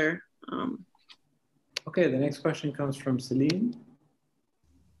each other. Okay, the next question comes from Celine.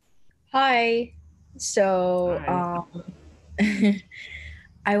 Hi. So Hi.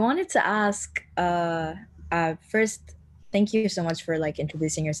 I wanted to ask first, thank you so much for like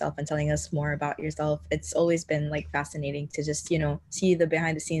introducing yourself and telling us more about yourself. It's always been like fascinating to just, you know, see the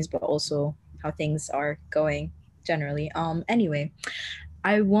behind the scenes, but also how things are going generally. Anyway,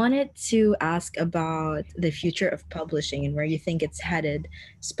 I wanted to ask about the future of publishing and where you think it's headed,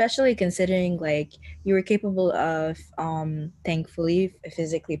 especially considering like you were capable of thankfully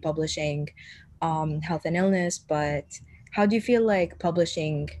physically publishing health and illness, but how do you feel like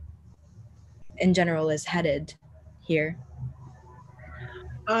publishing in general is headed here?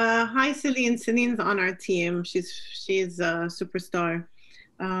 Hi, Celine. Celine's on our team. She's a superstar,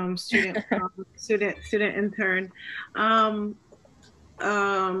 student intern. No,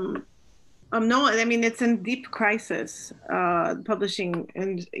 I mean, it's in deep crisis, publishing,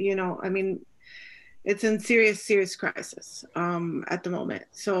 and, you know, I mean, it's in serious crisis at the moment.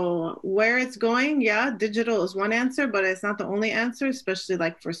 So where it's going, yeah, digital is one answer, but it's not the only answer, especially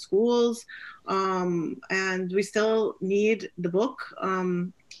like for schools. And we still need the book.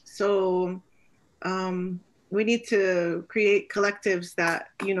 So we need to create collectives that,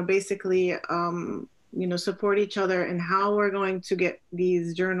 you know, basically, you know, support each other in how we're going to get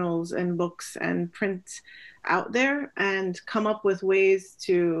these journals and books and print out there, and come up with ways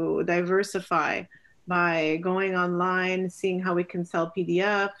to diversify by going online, seeing how we can sell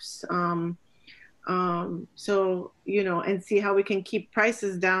PDFs, So, you know, and see how we can keep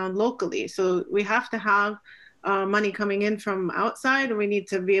prices down locally. So we have to have money coming in from outside, and we need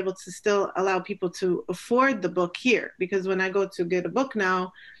to be able to still allow people to afford the book here. Because when I go to get a book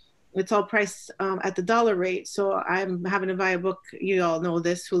now, it's all priced at the dollar rate. So I'm having to buy a book, you all know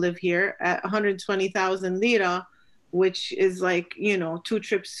this who live here, at 120,000 lira, which is like, you know, 2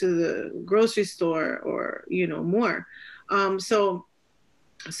 trips to the grocery store or, you know, more. So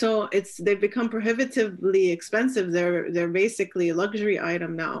they've become prohibitively expensive. They're basically a luxury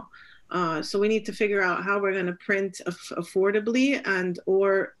item now. So we need to figure out how we're going to print affordably and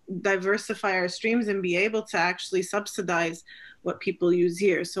or diversify our streams and be able to actually subsidize what people use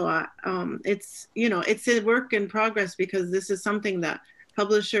here. So it's, you know, it's a work in progress, because this is something that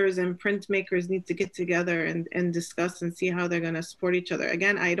publishers and printmakers need to get together and discuss and see how they're going to support each other.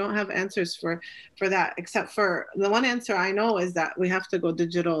 Again, I don't have answers for that, except for the one answer I know is that we have to go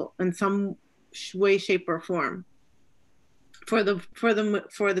digital in some way, shape, or form for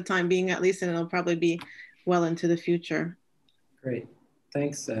the time being, at least, and it'll probably be well into the future. Great.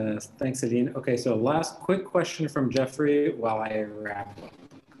 Thanks, Aline. Okay, so last quick question from Jeffrey while I wrap up.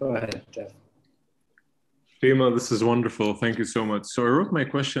 Go ahead, Jeff. Rima, this is wonderful. Thank you so much. So I wrote my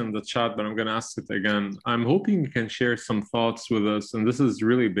question in the chat, but I'm going to ask it again. I'm hoping you can share some thoughts with us, and this is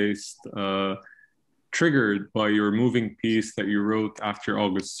really triggered by your moving piece that you wrote after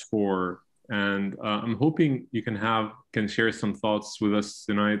August 4. And I'm hoping you can share some thoughts with us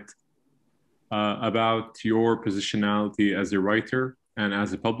tonight about your positionality as a writer and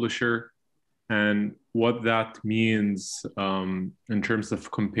as a publisher, and what that means in terms of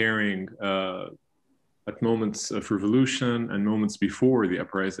comparing at moments of revolution and moments before the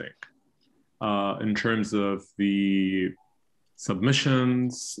uprising, in terms of the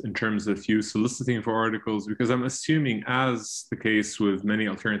submissions, in terms of you soliciting for articles, because I'm assuming, as the case with many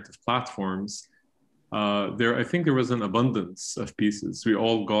alternative platforms, I think there was an abundance of pieces. We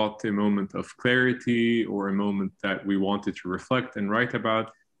all got a moment of clarity or a moment that we wanted to reflect and write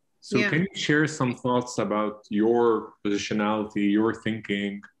about. So yeah. Can you share some thoughts about your positionality, your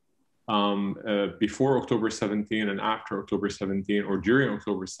thinking, before October 17 and after October 17 or during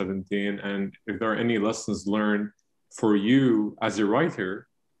October 17, and if there are any lessons learned for you as a writer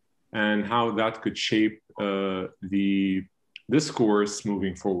and how that could shape the discourse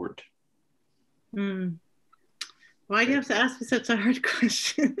moving forward? Why do you have to ask me such a hard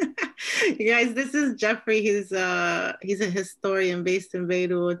question? You guys, this is Jeffrey. He's a historian based in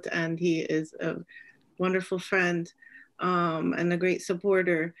Beirut, and he is a wonderful friend and a great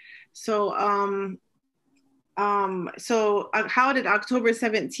supporter. So, how did October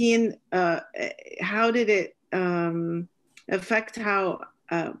 17, how did it affect how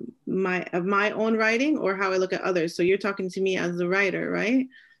my own writing, or how I look at others? So you're talking to me as a writer, right?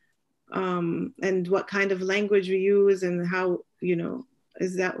 And what kind of language we use, and how, you know,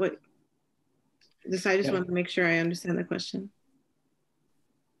 is that what? I just want to make sure I understand the question.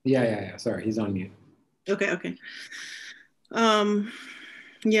 Yeah. Sorry, he's on mute. Okay.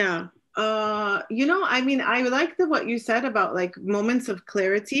 Yeah. You know, I mean, I liked what you said about like moments of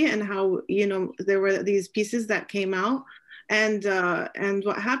clarity, and how, you know, there were these pieces that came out, and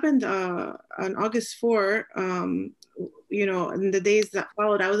what happened on August 4, you know, in the days that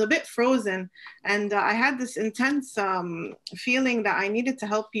followed, I was a bit frozen, and I had this intense feeling that I needed to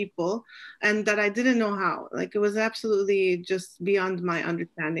help people, and that I didn't know how. Like, it was absolutely just beyond my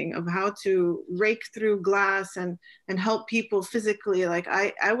understanding of how to rake through glass and help people physically. Like,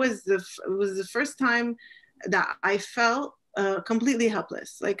 it was the first time that I felt completely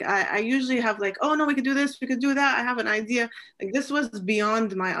helpless. Like, I usually have like, oh no, we could do this, we could do that, I have an idea. Like, this was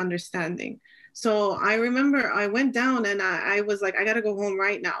beyond my understanding. So I remember I went down, and I was like, I gotta go home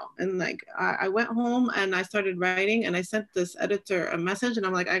right now. And like, I went home and I started writing, and I sent this editor a message, and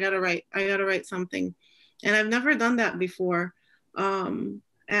I'm like, I gotta write something. And I've never done that before. And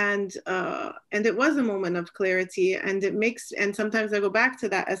it was a moment of clarity, and sometimes I go back to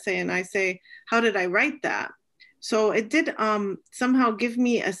that essay and I say, how did I write that? So it did somehow give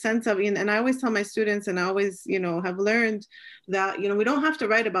me a sense of, and I always tell my students, and I always, you know, have learned that, you know, we don't have to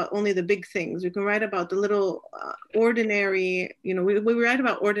write about only the big things. We can write about the little ordinary, you know, we write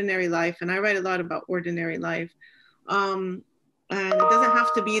about ordinary life, and I write a lot about ordinary life. And it doesn't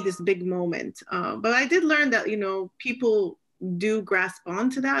have to be this big moment. But I did learn that, you know, people do grasp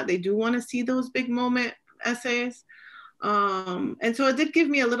onto that. They do want to see those big moment essays. And so it did give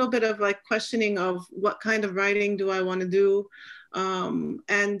me a little bit of like questioning of what kind of writing do I want to do,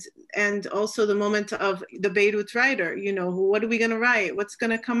 and also the moment of the Beirut writer, you know, what are we going to write? What's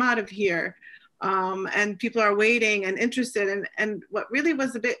going to come out of here? And people are waiting and interested. And what really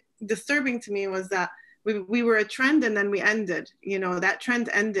was a bit disturbing to me was that we were a trend and then we ended, you know, that trend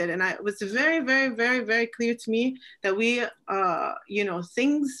ended. And it was very, very, very, very clear to me that we, you know,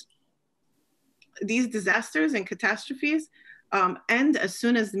 these disasters and catastrophes end as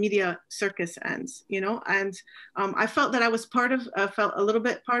soon as the media circus ends, you know? And I felt that I was felt a little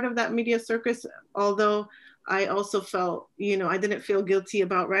bit part of that media circus, although I also felt, you know, I didn't feel guilty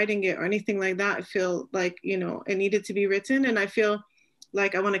about writing it or anything like that. I feel like, you know, it needed to be written. And I feel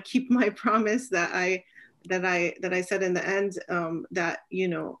like I want to keep my promise that I said in the end, that, you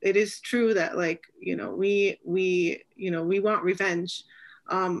know, it is true that, like, you know, we want revenge.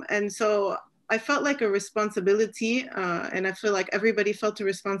 And so I felt like a responsibility, and I feel like everybody felt a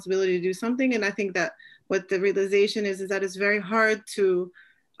responsibility to do something. And I think that what the realization is that it's very hard to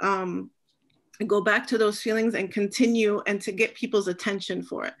go back to those feelings and continue and to get people's attention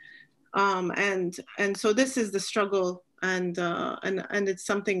for it. And so this is the struggle, and it's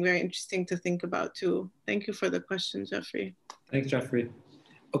something very interesting to think about too. Thank you for the question, Jeffrey. Thanks, Jeffrey.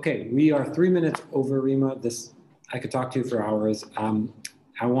 Okay, we are 3 minutes over, Rima. This I could talk to you for hours.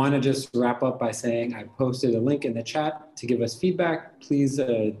 I want to just wrap up by saying I posted a link in the chat to give us feedback. Please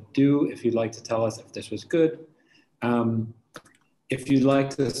do, if you'd like to tell us if this was good. If you'd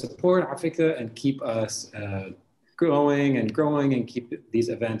like to support afikra and keep us growing and keep these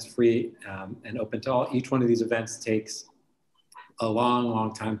events free and open to all, each one of these events takes a long,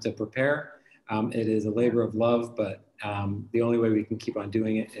 long time to prepare. It is a labor of love, but the only way we can keep on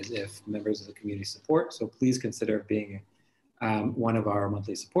doing it is if members of the community support. So please consider being one of our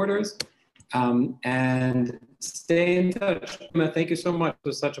monthly supporters, and stay in touch. Thank you so much. It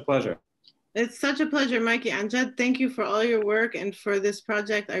was such a pleasure. It's such a pleasure, Mikey. And Jed, thank you for all your work and for this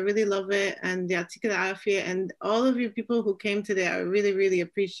project. I really love it. And Yatik al-Afia, and all of you people who came today, I really, really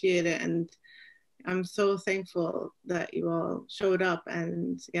appreciate it. And I'm so thankful that you all showed up.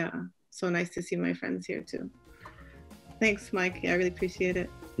 And yeah, so nice to see my friends here too. Thanks, Mikey. I really appreciate it.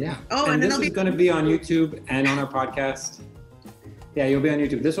 Yeah. Oh, and this is going to be on YouTube and on our podcast. Yeah, you'll be on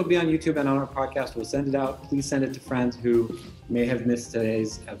YouTube. This will be on YouTube and on our podcast. We'll send it out. Please send it to friends who may have missed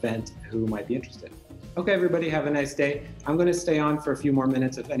today's event who might be interested. Okay, everybody, have a nice day. I'm going to stay on for a few more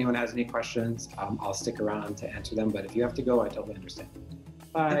minutes. If anyone has any questions, I'll stick around to answer them. But if you have to go, I totally understand.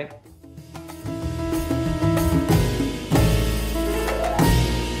 Bye.